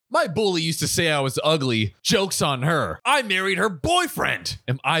My bully used to say I was ugly. Joke's on her. I married her boyfriend.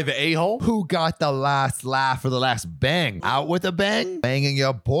 Am I the a-hole? Who got the last laugh or the last bang? Out with a bang? Banging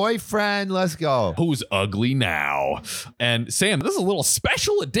your boyfriend. Let's go. Who's ugly now? And Sam, this is a little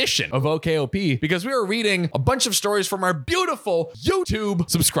special edition of OKOP because we are reading a bunch of stories from our beautiful YouTube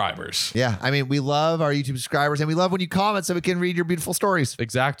subscribers. Yeah, I mean, we love our YouTube subscribers and we love when you comment so we can read your beautiful stories.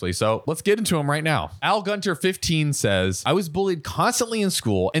 Exactly. So let's get into them right now. Al Gunter 15 says, I was bullied constantly in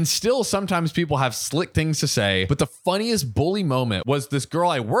school and still sometimes people have slick things to say, but the funniest bully moment was this girl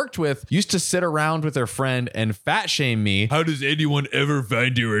I worked with used to sit around with her friend and fat shame me. How does anyone ever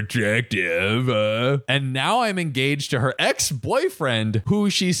find you attractive? And now I'm engaged to her ex-boyfriend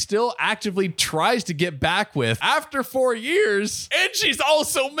who she still actively tries to get back with after 4 years. And she's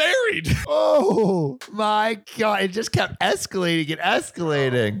also married. Oh my God. It just kept escalating and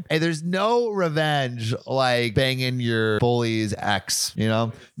escalating. Hey, there's no revenge like banging your bully's ex, you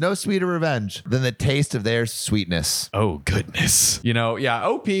know? No sweeter revenge than the taste of their sweetness. Oh, goodness. You know, yeah,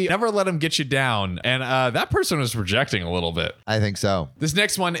 OP, never let him get you down. And that person was projecting a little bit. I think so. This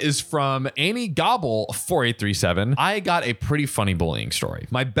next one is from Annie Gobble 4837. I got a pretty funny bullying story.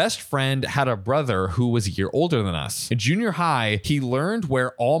 My best friend had a brother who was a year older than us. In junior high, he learned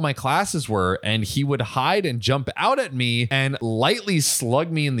where all my classes were and he would hide and jump out at me and lightly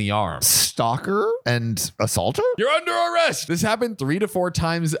slug me in the arm. Stalker and assaulter? You're under arrest. This happened 3 to 4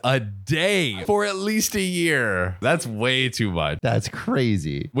 times a day for at least a year. That's way too much. That's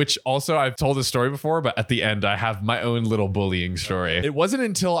crazy. Which also, I've told this story before, but at the end, I have my own little bullying story. It wasn't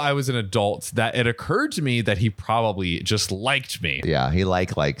until I was an adult that it occurred to me that he probably just liked me. Yeah, he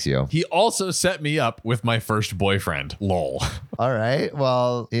likes you. He also set me up with my first boyfriend. Lol. All right.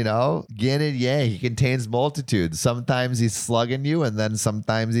 Well, you know, yin and yang, he contains multitudes. Sometimes he's slugging you and then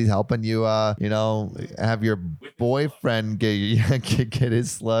sometimes he's helping you, you know, have your boyfriend get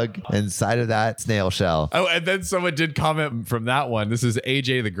his slug inside of that snail shell. Oh, and then someone did comment from that one. This is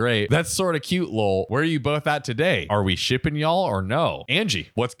AJ the Great. That's sort of cute, lol. Where are you both at today? Are we shipping y'all or no? Angie,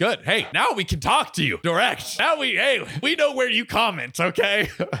 what's good? Hey, now we can talk to you direct. Now we know where you comment, okay?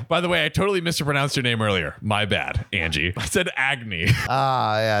 By the way, I totally mispronounced your name earlier. My bad, Angie. I said Agni.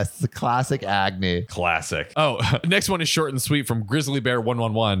 Ah, yes, the classic Agni. Classic. Oh, next one is short and sweet from Grizzly Bear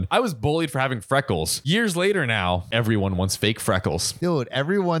 111. I was bullied for having freckles. Years later now, everyone wants fake freckles. Dude,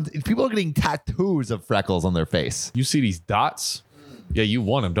 people are getting tattoos of freckles on their face. You see these dots? Yeah, you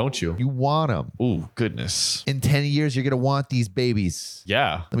want them, don't you? You want them. Ooh, goodness. In 10 years, you're going to want these babies.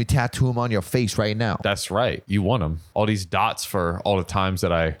 Yeah. Let me tattoo them on your face right now. That's right. You want them. All these dots for all the times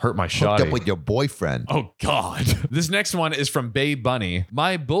that I hurt my shot. Hooked up with your boyfriend. Oh, God. This next one is from Babe Bunny.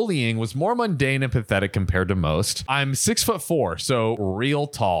 My bullying was more mundane and pathetic compared to most. I'm 6'4", so real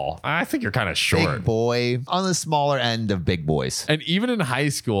tall. I think you're kind of short. Big boy. On the smaller end of big boys. And even in high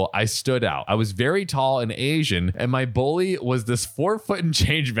school, I stood out. I was very tall and Asian, and my bully was this 4 foot and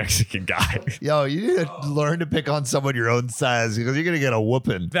change Mexican guy. Yo, you need to learn to pick on someone your own size because you're going to get a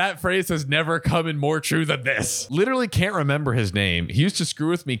whooping. That phrase has never come in more true than this. Literally can't remember his name. He used to screw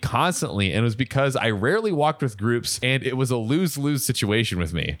with me constantly, and it was because I rarely walked with groups, and it was a lose-lose situation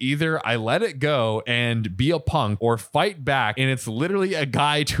with me. Either I let it go and be a punk or fight back, and it's literally a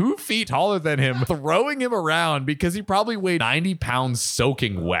guy 2 feet taller than him throwing him around because he probably weighed 90 pounds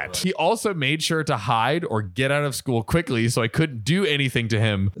soaking wet. He also made sure to hide or get out of school quickly so I couldn't do anything to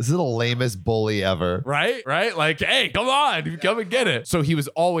him. This is the lamest bully ever. Right? Like, hey, come on, come and get it. So he was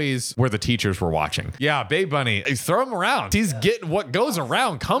always where the teachers were watching. Yeah, Babe Bunny, throw him around. He's getting what goes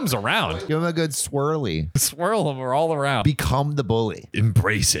around comes around. Give him a good swirly. Swirl him all around. Become the bully.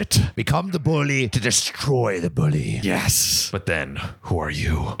 Embrace it. Become the bully to destroy the bully. Yes. But then, who are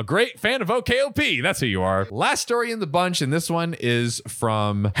you? A great fan of OKOP. That's who you are. Last story in the bunch, and this one is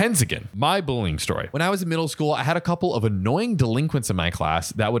from Hensigan. My bullying story. When I was in middle school, I had a couple of annoying delinquents in my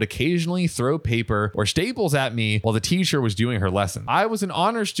class that would occasionally throw paper or staples at me while the teacher was doing her lesson. I was an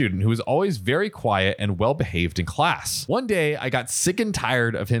honor student who was always very quiet and well behaved in class. One day, I got sick and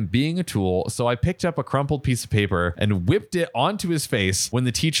tired of him being a tool, so I picked up a crumpled piece of paper and whipped it onto his face when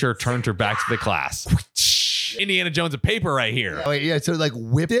the teacher turned her back to the class. Indiana Jones of paper right here. Oh, wait, yeah, so like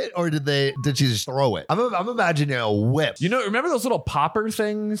whipped it or did she just throw it? I'm imagining a whip. You know, remember those little popper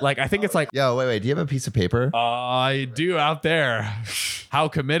things? Like, I think it's like... Yo, wait, do you have a piece of paper? I do out there. How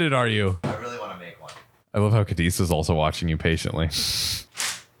committed are you? I really want to make one. I love how Cadiz is also watching you patiently.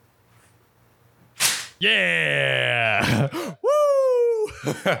 Yeah!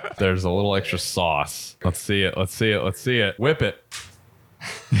 Woo! There's a little extra sauce. Let's see it. Let's see it. Let's see it. Whip it.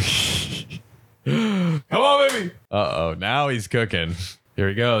 Come on, baby. Uh-oh. Now he's cooking. Here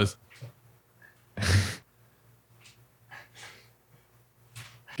he goes.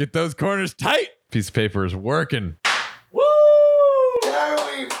 Get those corners tight. Piece of paper is working. Woo! There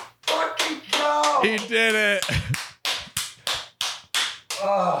we fucking go. He did it.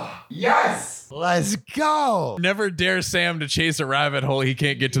 Yes. Let's go. Never dare Sam to chase a rabbit hole he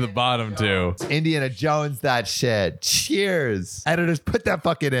can't get to the bottom to. Indiana Jones, that shit. Cheers. Editors, put that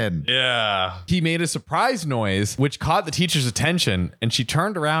fucking in. Yeah. He made a surprise noise, which caught the teacher's attention, and she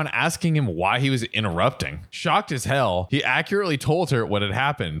turned around asking him why he was interrupting. Shocked as hell, he accurately told her what had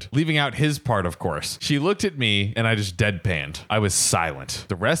happened, leaving out his part, of course. She looked at me, and I just deadpanned. I was silent.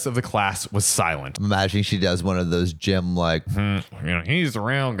 The rest of the class was silent. I'm imagining she does one of those gym like, He's the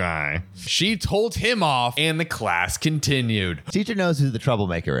real guy. She told him off, and the class continued. Teacher knows who the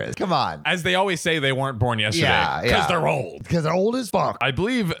troublemaker is. Come on. As they always say, they weren't born yesterday. Yeah. Because they're old. Because they're old as fuck. I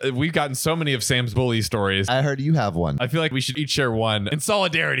believe we've gotten so many of Sam's bully stories. I heard you have one. I feel like we should each share one in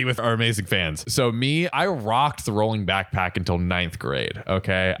solidarity with our amazing fans. So me, I rocked the rolling backpack until 9th grade.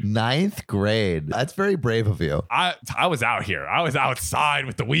 Okay. 9th grade. That's very brave of you. I was out here. I was outside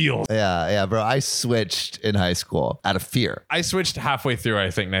with the wheels. Yeah, bro. I switched in high school out of fear. I switched halfway through,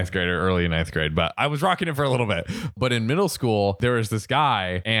 I think, 9th grade or early 9th grade, but I was rocking it for a little bit. But in middle school, there was this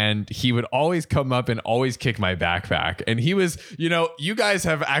guy, and he would always come up and always kick my backpack. And he was, you guys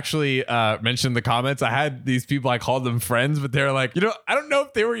have actually mentioned in the comments, I had these people, I called them friends, but they're like, I don't know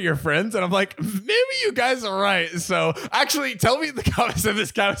if they were your friends. And I'm like, maybe you guys are right. So actually tell me in the comments if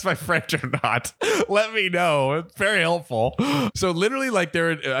this guy was my friend or not. Let me know. It's very helpful. So literally I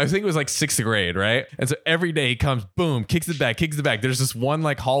think it was like 6th grade, right? And so every day he comes, boom, kicks the bag. There's this one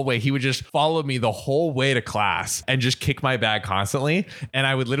like hallway. He would just follow me the whole way to class and just kick my bag constantly. And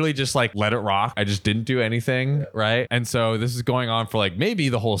I would literally just like let it rock. I just didn't do anything, right? And so this is going on for like maybe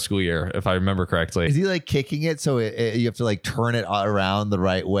the whole school year, if I remember correctly. Is he like kicking it so you have to like turn it around the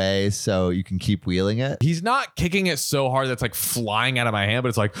right way so you can keep wheeling it? He's not kicking it so hard that's like flying out of my hand, but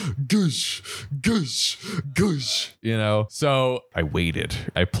it's like gush, gush, gush, So I waited.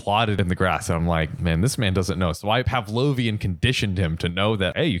 I plotted in the grass, and I'm like, man, this man doesn't know. So I Pavlovian conditioned him to know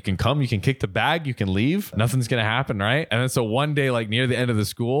that, hey, you can come, you can kick the bag, you can leave. Nothing's going to happen, right? And then so one day, like near the end of the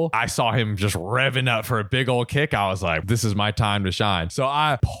school, I saw him just revving up for a big old kick. I was like, this is my time to shine. So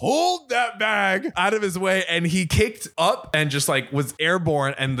I pulled that bag out of his way, and he kicked up and just like was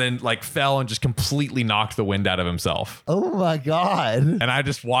airborne and then like fell and just completely knocked the wind out of himself. Oh my God. And I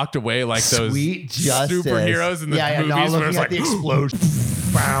just walked away like those sweet justice superheroes in the movies where it's like the explosion.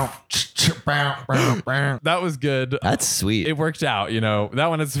 That was good. That's sweet. It worked out, that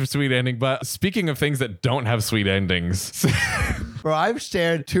one is a sweet ending. But speaking of things that don't have sweet endings, Bro, I've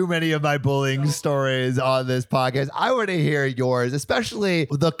shared too many of my bullying stories on this podcast. I want to hear yours, especially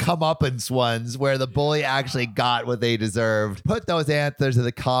the comeuppance ones where the bully actually got what they deserved. Put those answers in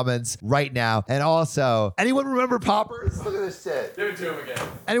the comments right now. And also, anyone remember poppers? Look at this shit. Give it to him again.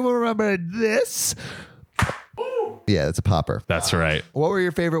 Anyone remember this? Ooh. Yeah, it's a popper. That's right. What were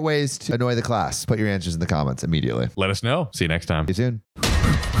your favorite ways to annoy the class? Put your answers in the comments immediately. Let us know. See you next time. See you soon.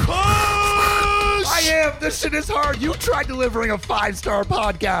 This shit is hard. You tried delivering a 5-star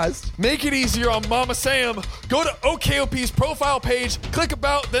podcast. Make it easier on Mama Sam. Go to OKOP's profile page, click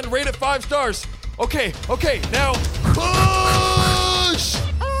about, then rate it 5 stars. Okay, now push!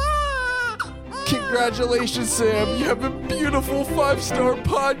 Congratulations, Sam. You have a beautiful 5-star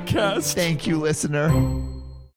podcast. Thank you, listener.